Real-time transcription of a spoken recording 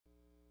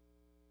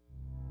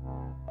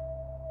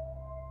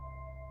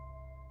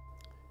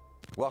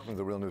Welcome to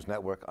the Real News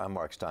Network. I'm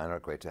Marc Steiner.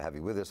 Great to have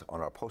you with us on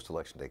our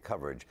post-election day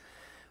coverage.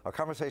 Our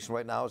conversation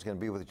right now is going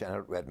to be with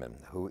Janet Redman,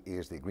 who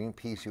is the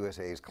Greenpeace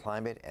USA's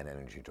Climate and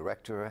Energy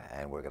Director,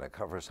 and we're going to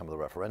cover some of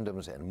the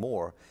referendums and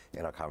more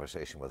in our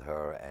conversation with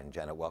her. And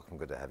Janet, welcome.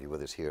 Good to have you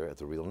with us here at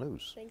the Real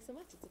News. Thanks so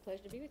much. It's a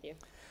pleasure to be with you.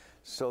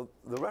 So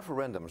the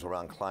referendums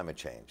around climate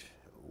change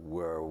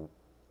were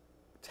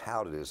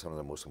touted as some of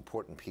the most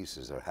important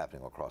pieces that are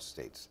happening across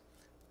states.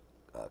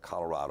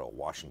 Colorado,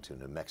 Washington,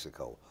 New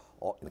Mexico,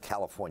 in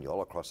California,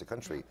 all across the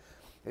country.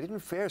 It didn't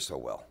fare so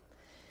well,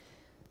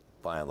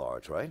 by and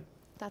large, right?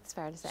 That's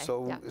fair to say.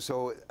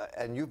 So,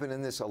 and you've been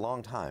in this a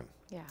long time.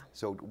 Yeah.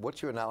 So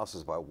what's your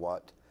analysis about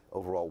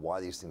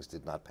why these things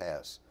did not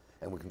pass?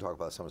 And we can talk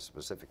about some of the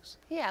specifics.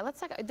 Yeah,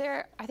 let's talk.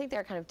 I think there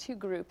are kind of two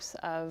groups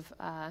of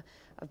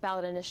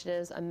ballot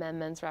initiatives,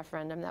 amendments,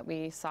 referendum that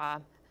we saw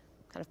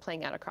kind of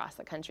playing out across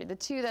the country. The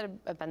two that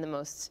have been the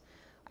most,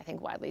 I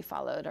think, widely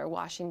followed are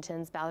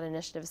Washington's ballot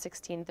initiative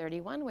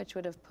 1631, which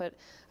would have put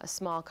a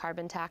small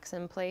carbon tax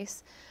in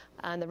place.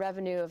 And the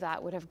revenue of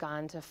that would have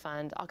gone to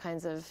fund all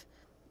kinds of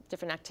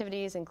different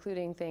activities,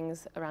 including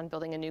things around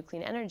building a new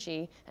clean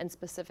energy and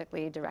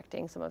specifically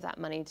directing some of that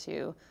money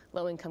to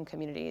low-income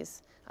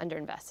communities,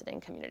 underinvested in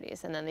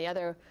communities. And then the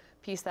other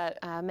piece that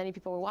many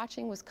people were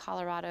watching was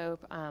Colorado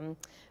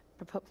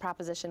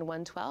Proposition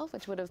 112,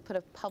 which would have put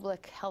a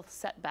public health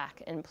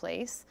setback in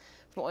place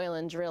from oil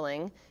and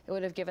drilling. It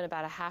would have given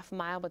about a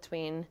half-mile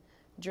between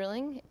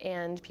drilling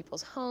and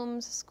people's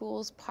homes,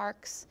 schools,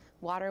 parks,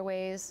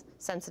 waterways,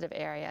 sensitive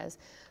areas.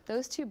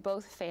 Those two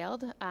both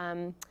failed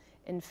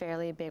with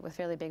fairly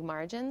big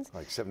margins.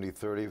 Like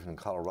 70-30 from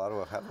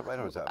Colorado, right?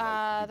 Or is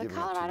that the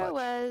Colorado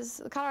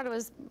was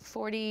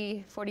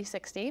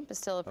 40-60, but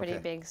still a pretty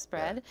big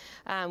spread.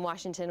 Yeah.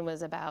 Washington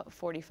was about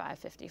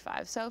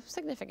 45-55, so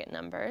significant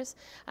numbers.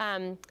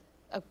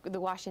 The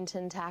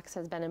Washington tax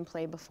has been in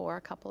play before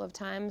a couple of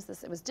times.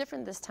 It was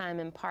different this time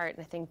in part,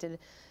 and I think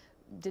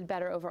did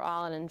better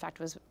overall, and in fact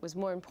was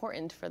more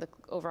important for the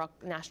overall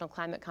national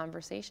climate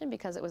conversation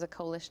because it was a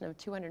coalition of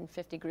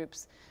 250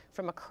 groups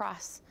from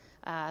across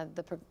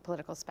the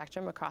political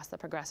spectrum, across the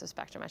progressive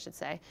spectrum, I should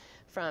say,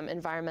 from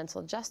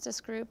environmental justice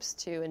groups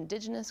to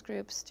indigenous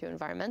groups to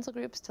environmental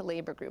groups to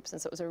labor groups.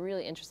 And so it was a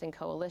really interesting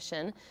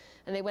coalition.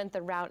 And they went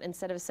the route,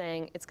 instead of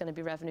saying it's going to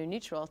be revenue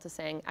neutral, to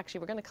saying, actually,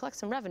 we're going to collect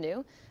some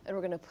revenue and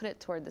we're going to put it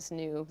toward this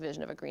new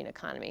vision of a green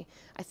economy.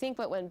 I think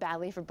what went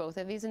badly for both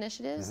of these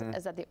initiatives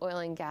is that the oil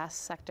and gas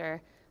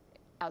sector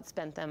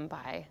outspent them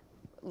by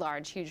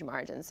huge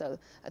margins. So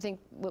I think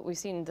what we've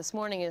seen this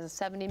morning is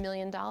 $70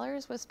 million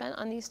was spent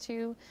on these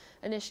two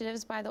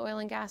initiatives by the oil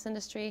and gas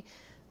industry.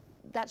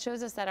 That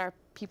shows us that our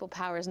people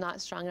power is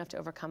not strong enough to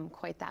overcome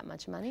quite that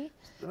much money.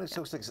 Let's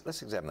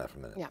examine that for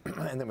a minute. Yeah.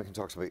 And then we can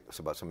talk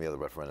about some of the other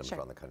referendums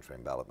around the country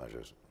and ballot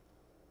measures.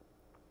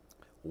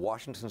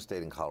 Washington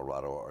State and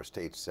Colorado are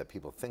states that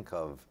people think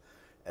of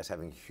as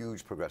having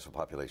huge progressive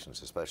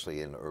populations,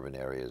 especially in urban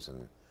areas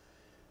and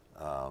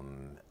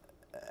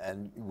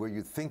where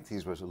you'd think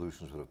these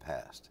resolutions would have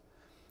passed.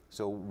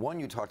 So one,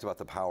 you talked about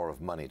the power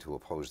of money to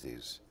oppose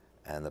these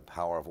and the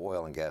power of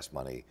oil and gas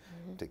money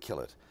to kill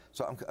it.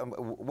 So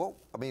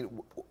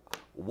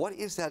what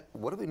is that,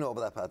 what do we know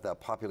about that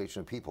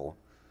population of people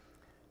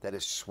that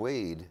is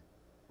swayed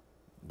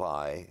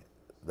by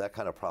that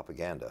kind of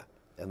propaganda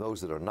and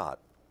those that are not?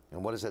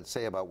 And what does that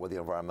say about where the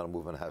environmental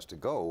movement has to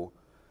go,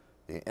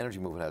 the energy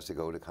movement has to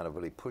go to kind of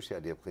really push the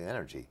idea of clean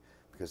energy?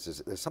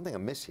 Because there's something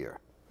amiss here.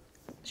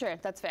 Sure,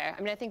 that's fair.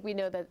 I mean, I think we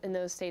know that in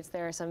those states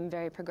there are some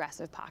very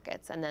progressive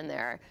pockets, and then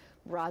there are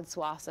broad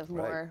swaths of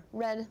more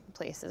red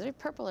places, or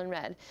purple and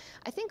red.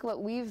 I think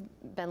what we've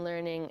been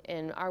learning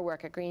in our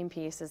work at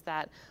Greenpeace is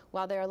that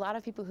while there are a lot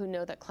of people who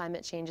know that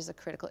climate change is a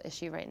critical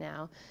issue right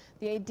now,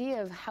 the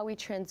idea of how we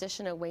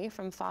transition away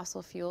from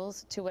fossil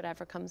fuels to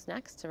whatever comes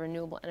next, to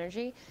renewable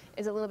energy,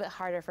 is a little bit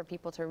harder for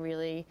people to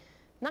really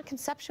not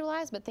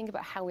conceptualize, but think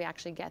about how we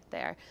actually get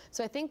there.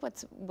 So I think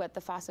what the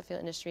fossil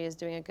fuel industry is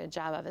doing a good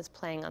job of is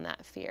playing on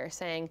that fear,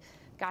 saying,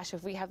 gosh,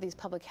 if we have these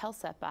public health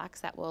setbacks,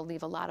 that will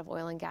leave a lot of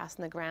oil and gas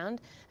in the ground,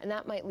 and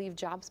that might leave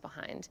jobs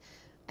behind.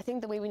 I think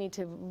the way we need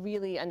to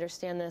really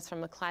understand this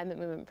from a climate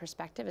movement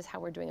perspective is how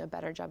we're doing a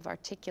better job of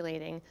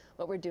articulating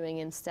what we're doing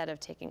instead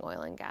of taking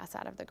oil and gas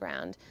out of the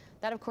ground.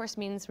 That, of course,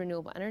 means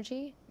renewable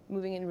energy,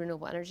 moving in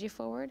renewable energy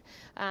forward,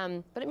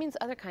 but it means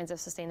other kinds of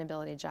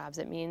sustainability jobs.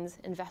 It means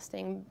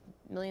investing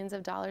millions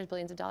of dollars,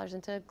 billions of dollars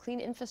into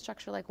clean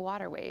infrastructure like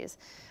waterways,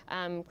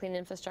 clean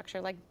infrastructure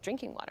like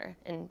drinking water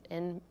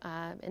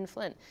in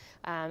Flint.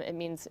 It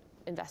means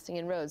investing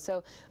in roads.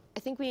 So I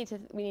think we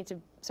need to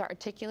start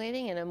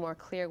articulating in a more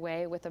clear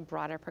way with a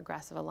broader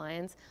progressive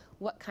alliance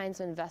what kinds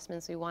of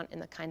investments we want in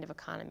the kind of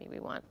economy we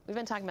want. We've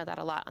been talking about that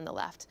a lot on the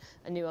left,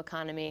 a new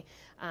economy.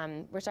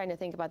 We're starting to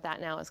think about that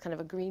now as kind of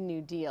a Green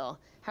New Deal.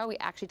 How are we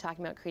actually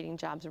talking about creating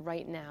jobs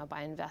right now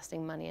by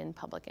investing money in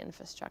public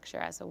infrastructure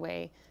as a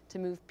way to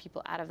move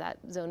people out of that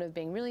zone of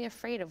being really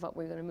afraid of what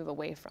we're going to move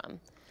away from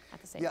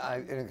at the same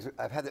time? Yeah,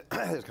 I've had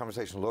this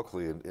conversation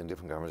locally in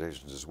different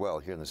conversations as well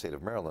here in the state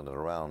of Maryland and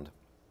around.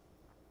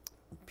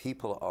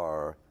 People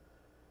are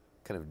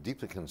kind of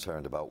deeply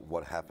concerned about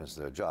what happens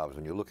to their jobs.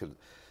 When you look at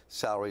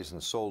salaries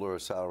in solar,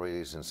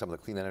 salaries in some of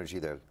the clean energy,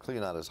 they're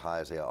clearly not as high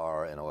as they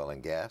are in oil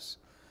and gas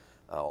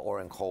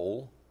or in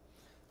coal.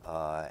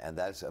 And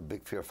that's a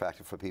big fear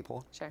factor for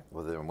people, Sure.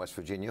 whether they're in West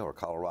Virginia or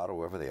Colorado,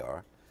 wherever they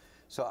are.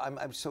 So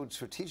I'm so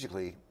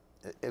strategically,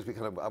 as we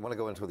I want to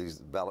go into these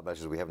ballot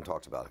measures we haven't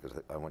talked about, because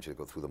I want you to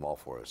go through them all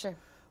for us. Sure.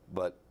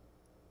 But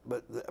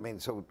I mean,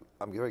 so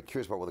I'm very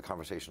curious about where the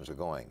conversations are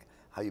going,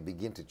 how you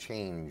begin to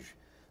change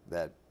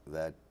that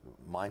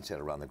mindset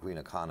around the green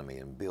economy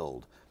and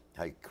build,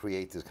 how you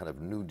create this kind of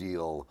New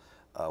Deal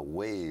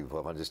wave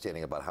of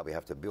understanding about how we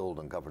have to build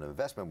and govern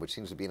investment, which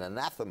seems to be an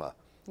anathema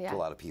to a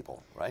lot of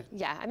people, right?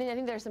 Yeah, I mean, I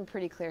think there's some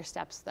pretty clear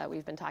steps that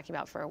we've been talking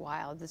about for a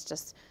while. This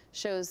just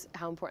shows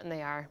how important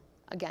they are.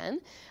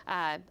 Again,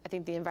 I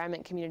think the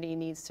environment community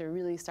needs to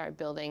really start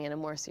building in a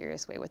more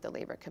serious way with the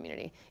labor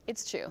community.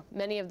 It's true.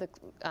 Many of the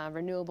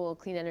renewable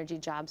clean energy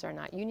jobs are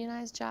not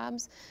unionized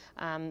jobs.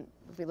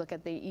 If we look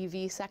at the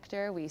EV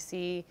sector, we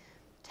see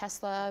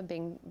Tesla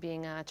being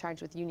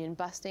charged with union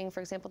busting, for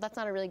example. That's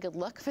not a really good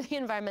look for the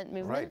environment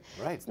movement.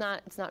 Right. It's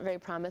not very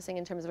promising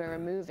in terms of where we're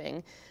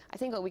moving. I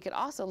think what we could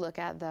also look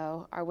at,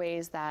 though, are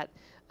ways that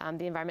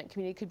the environment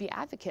community could be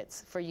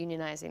advocates for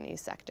unionizing these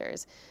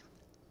sectors.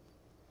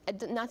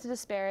 Not to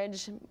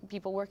disparage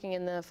people working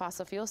in the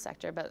fossil fuel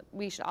sector, but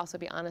we should also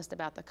be honest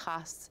about the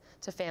costs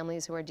to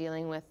families who are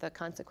dealing with the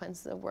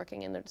consequences of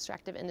working in the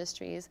extractive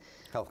industries.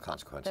 Health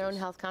consequences. Their own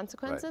health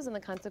consequences, Right. and the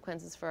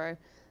consequences for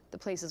the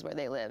places where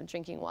they live,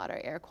 drinking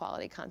water, air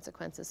quality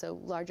consequences, so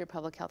larger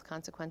public health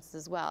consequences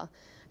as well.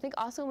 I think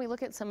also when we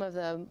look at some of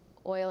the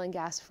oil and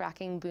gas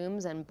fracking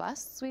booms and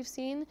busts we've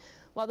seen,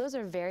 while those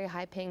are very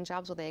high-paying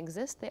jobs while they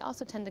exist, they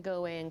also tend to go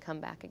away and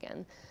come back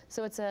again.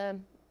 So it's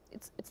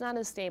not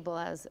as stable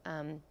as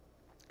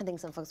I think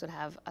some folks would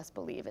have us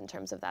believe in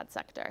terms of that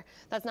sector.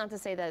 That's not to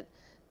say that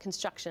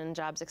construction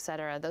jobs, et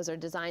cetera, those are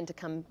designed to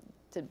come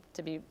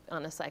to be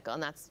on a cycle,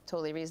 and that's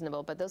totally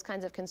reasonable. But those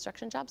kinds of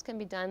construction jobs can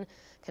be done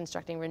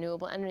constructing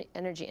renewable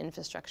energy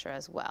infrastructure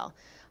as well.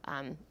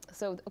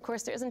 So of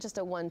course there isn't just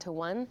a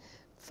one-to-one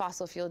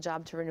fossil fuel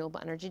job to renewable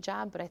energy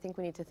job, but I think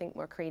we need to think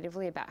more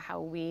creatively about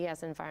how we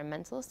as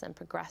environmentalists and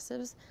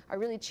progressives are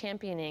really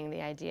championing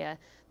the idea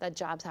that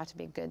jobs have to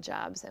be good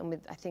jobs. And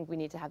I think we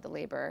need to have the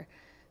labor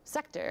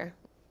sector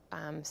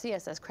see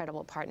us as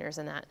credible partners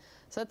in that.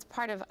 So that's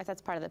part of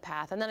the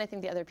path. And then I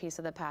think the other piece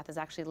of the path is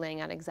actually laying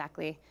out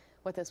exactly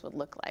what this would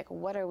look like.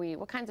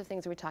 What kinds of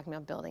things are we talking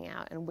about building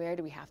out, and where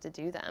do we have to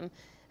do them?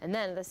 And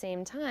then at the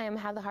same time,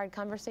 have the hard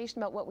conversation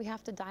about what we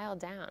have to dial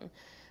down.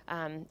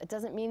 It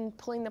doesn't mean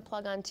pulling the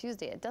plug on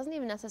Tuesday. It doesn't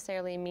even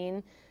necessarily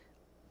mean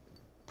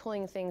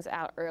pulling things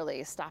out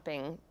early, I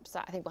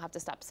think we'll have to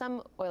stop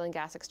some oil and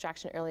gas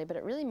extraction early, but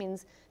it really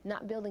means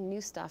not building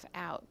new stuff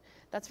out.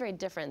 That's very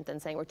different than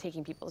saying we're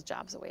taking people's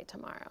jobs away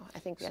tomorrow. I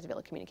think we have to be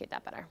able to communicate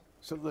that better.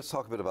 So let's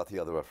talk a bit about the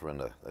other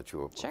referenda that you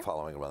were Sure.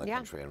 following around the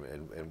country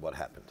and what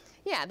happened.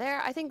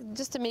 Yeah, I think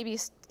just to maybe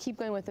keep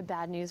going with the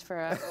bad news for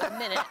a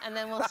minute, and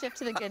then we'll shift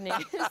to the good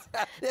news.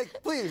 Yeah,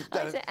 please,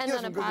 I'd like to end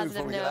on a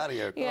positive note. Get out of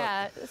here.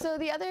 Yeah. So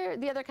the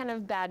other kind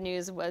of bad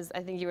news was,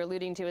 I think you were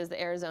alluding to, is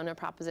the Arizona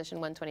Proposition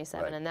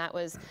 127, Right. and that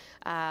was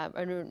a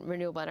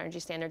renewable energy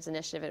standards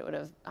initiative. It would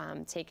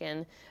have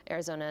taken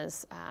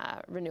Arizona's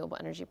renewable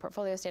energy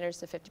portfolio standards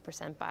to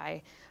 50%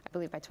 by, I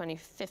believe, by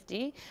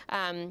 2050.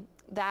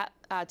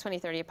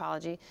 2030,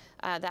 apology.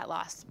 That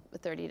lost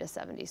 30 to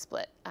 70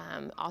 split.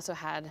 Also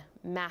had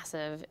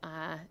massive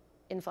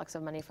influx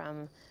of money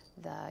from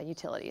the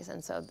utilities.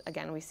 And so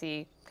again, we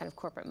see kind of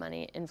corporate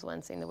money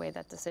influencing the way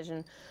that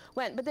decision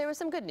went. But there was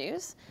some good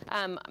news.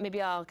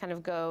 Maybe I'll kind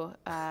of go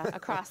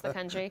across the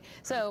country.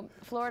 So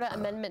Florida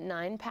Amendment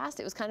 9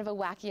 passed. It was kind of a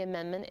wacky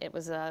amendment. It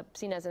was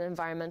seen as an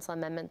environmental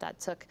amendment that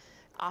took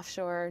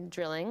offshore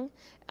drilling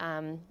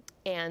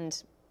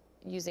and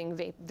using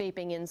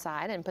vaping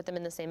inside and put them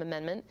in the same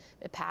amendment.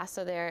 It passed,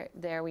 so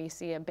there we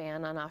see a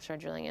ban on offshore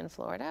drilling in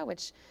Florida,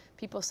 which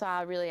people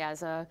saw really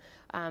as a,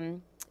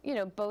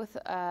 both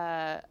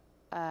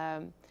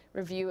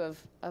review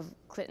of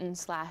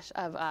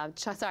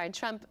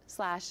Trump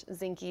slash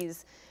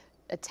Zinke's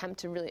attempt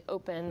to really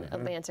open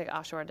Atlantic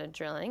offshore to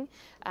drilling,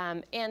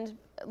 and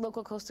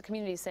local coastal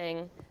communities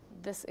saying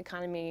this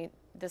economy,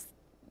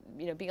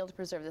 being able to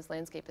preserve this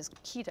landscape is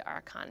key to our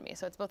economy.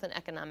 So it's both an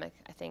economic,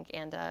 I think,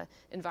 and an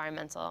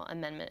environmental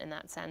amendment in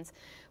that sense.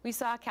 We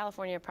saw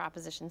California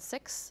Proposition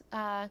 6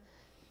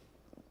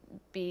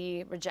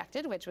 be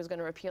rejected, which was going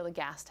to repeal the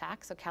gas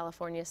tax. So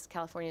Californians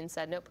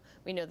said, nope,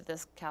 we know that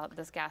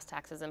this gas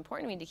tax is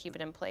important. We need to keep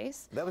it in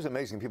place. That was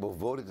amazing. People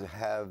voted to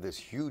have this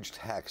huge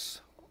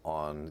tax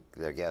on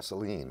their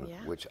gasoline,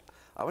 which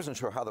I wasn't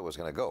sure how that was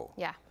going to go.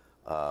 Yeah.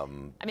 I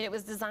mean, it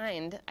was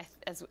designed,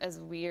 as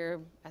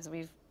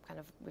we've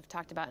we've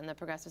talked about in the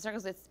progressive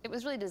circles. It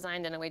was really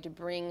designed in a way to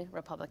bring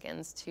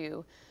Republicans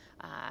to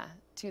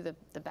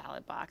the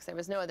ballot box. There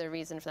was no other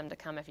reason for them to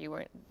come if you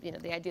weren't,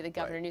 the idea that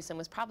Governor Newsom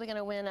was probably going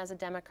to win as a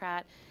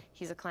Democrat.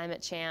 He's a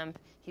climate champ.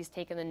 He's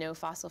taken the no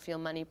fossil fuel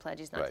money pledge.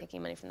 He's not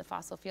taking money from the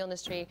fossil fuel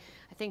industry.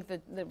 I think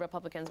that the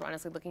Republicans were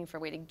honestly looking for a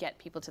way to get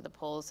people to the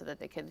polls so that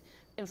they could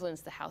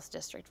influence the House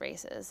district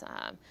races.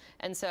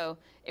 And so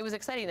it was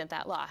exciting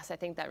that lost. I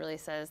think that really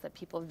says that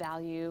people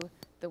value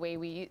the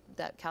way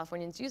that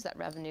Californians use that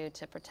revenue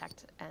to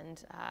protect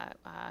and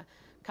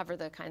cover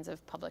the kinds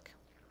of public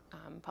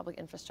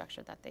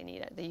infrastructure that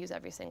they use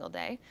every single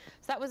day.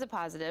 So that was a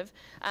positive.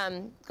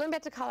 Going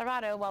back to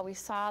Colorado, while we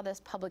saw this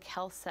public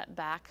health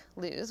setback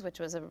lose, which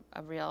was a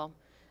real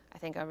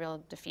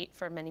defeat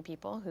for many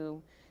people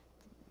who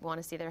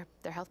want to see their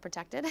health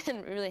protected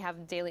and really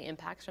have daily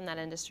impacts from that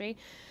industry,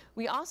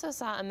 we also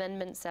saw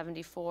Amendment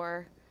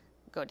 74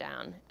 go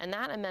down. And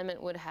that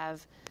amendment would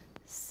have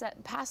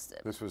passed.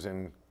 This is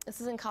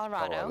in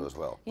Colorado as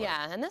well.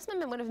 Yeah, and this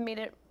amendment would have made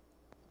it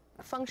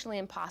functionally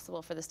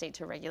impossible for the state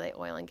to regulate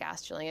oil and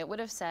gas drilling. It would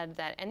have said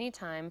that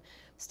anytime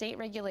state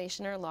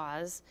regulation or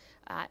laws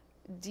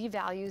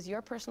devalues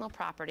your personal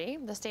property,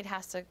 the state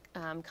has to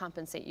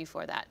compensate you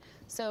for that.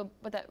 So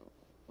what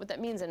that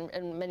means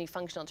in many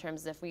functional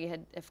terms is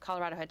if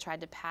Colorado had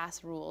tried to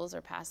pass rules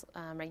or pass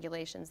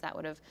regulations that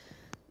would have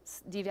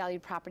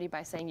devalued property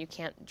by saying you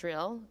can't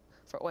drill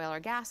for oil or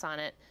gas on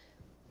it,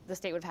 the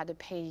state would have had to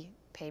pay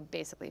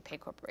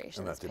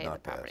corporations to pay the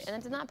property. And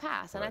it did not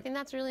pass. And I think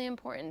that's really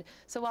important.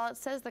 So while it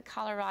says that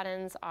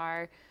Coloradans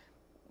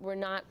we're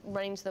not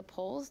running to the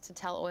polls to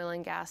tell oil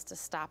and gas to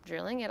stop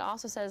drilling, it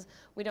also says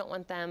we don't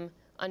want them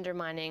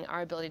undermining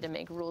our ability to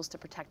make rules to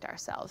protect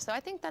ourselves. So I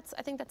think that's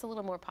a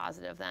little more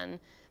positive than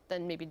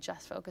maybe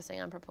just focusing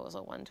on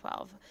Proposal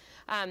 112.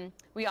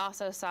 We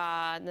also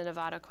saw the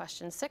Nevada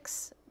Question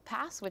 6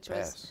 pass, which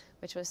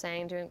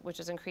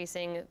was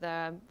increasing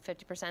the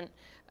 50%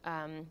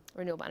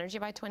 renewable energy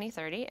by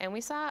 2030. And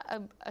we saw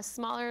a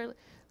smaller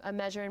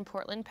measure in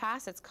Portland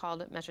pass. It's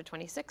called Measure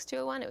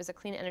 26201. It was a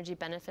clean energy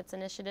benefits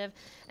initiative,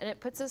 and it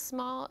puts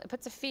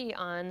a fee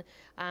on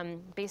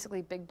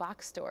basically big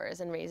box stores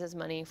and raises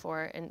money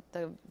for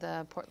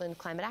the Portland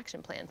Climate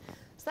Action Plan.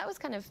 So that was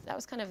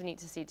kind of neat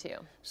to see too.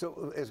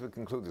 So as we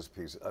conclude this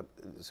piece,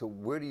 so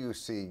where do you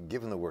see,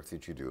 given the work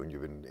that you do, and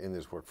you've been in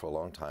this work for a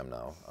long time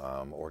now,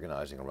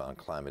 organizing around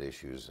climate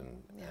issues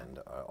and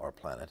our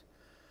planet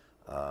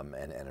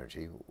and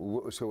energy,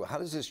 so how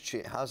does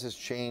this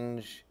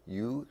change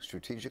you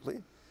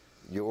strategically,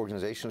 your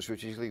organization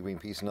strategically,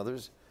 Greenpeace and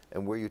others,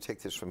 and where you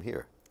take this from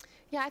here?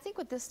 Yeah, I think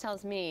what this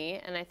tells me,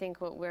 and I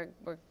think what we're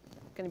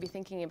going to be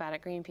thinking about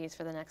at Greenpeace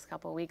for the next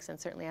couple of weeks, and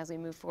certainly as we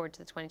move forward to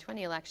the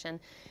 2020 election,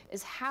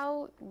 is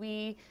how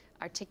we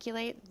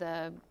articulate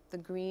the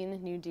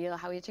Green New Deal,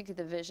 how we articulate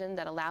the vision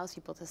that allows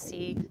people to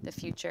see the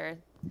future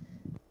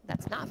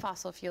that's not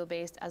fossil fuel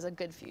based as a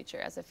good future,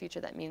 as a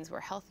future that means we're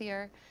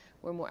healthier,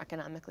 we're more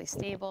economically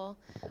stable,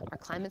 our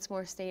climate's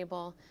more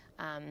stable,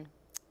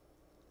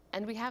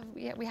 and we have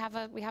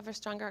a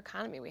stronger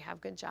economy. We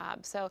have good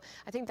jobs. So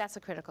I think that's a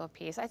critical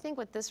piece. I think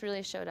what this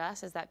really showed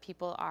us is that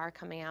people are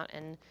coming out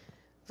and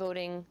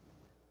voting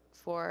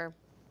for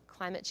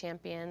climate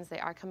champions. They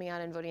are coming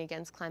out and voting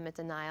against climate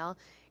denial.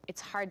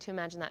 It's hard to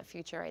imagine that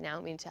future right now,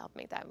 and we need to help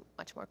make that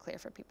much more clear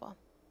for people.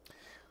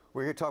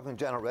 We're here talking with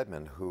Janet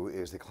Redman, who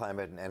is the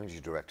Climate and Energy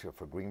Director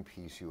for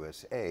Greenpeace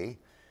USA.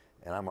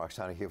 And I'm Marc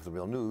Steiner here for The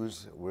Real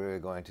News. We're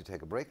going to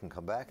take a break and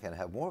come back and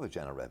have more with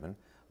Janet Redman,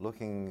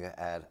 looking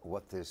at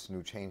what this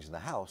new change in the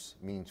House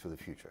means for the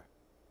future.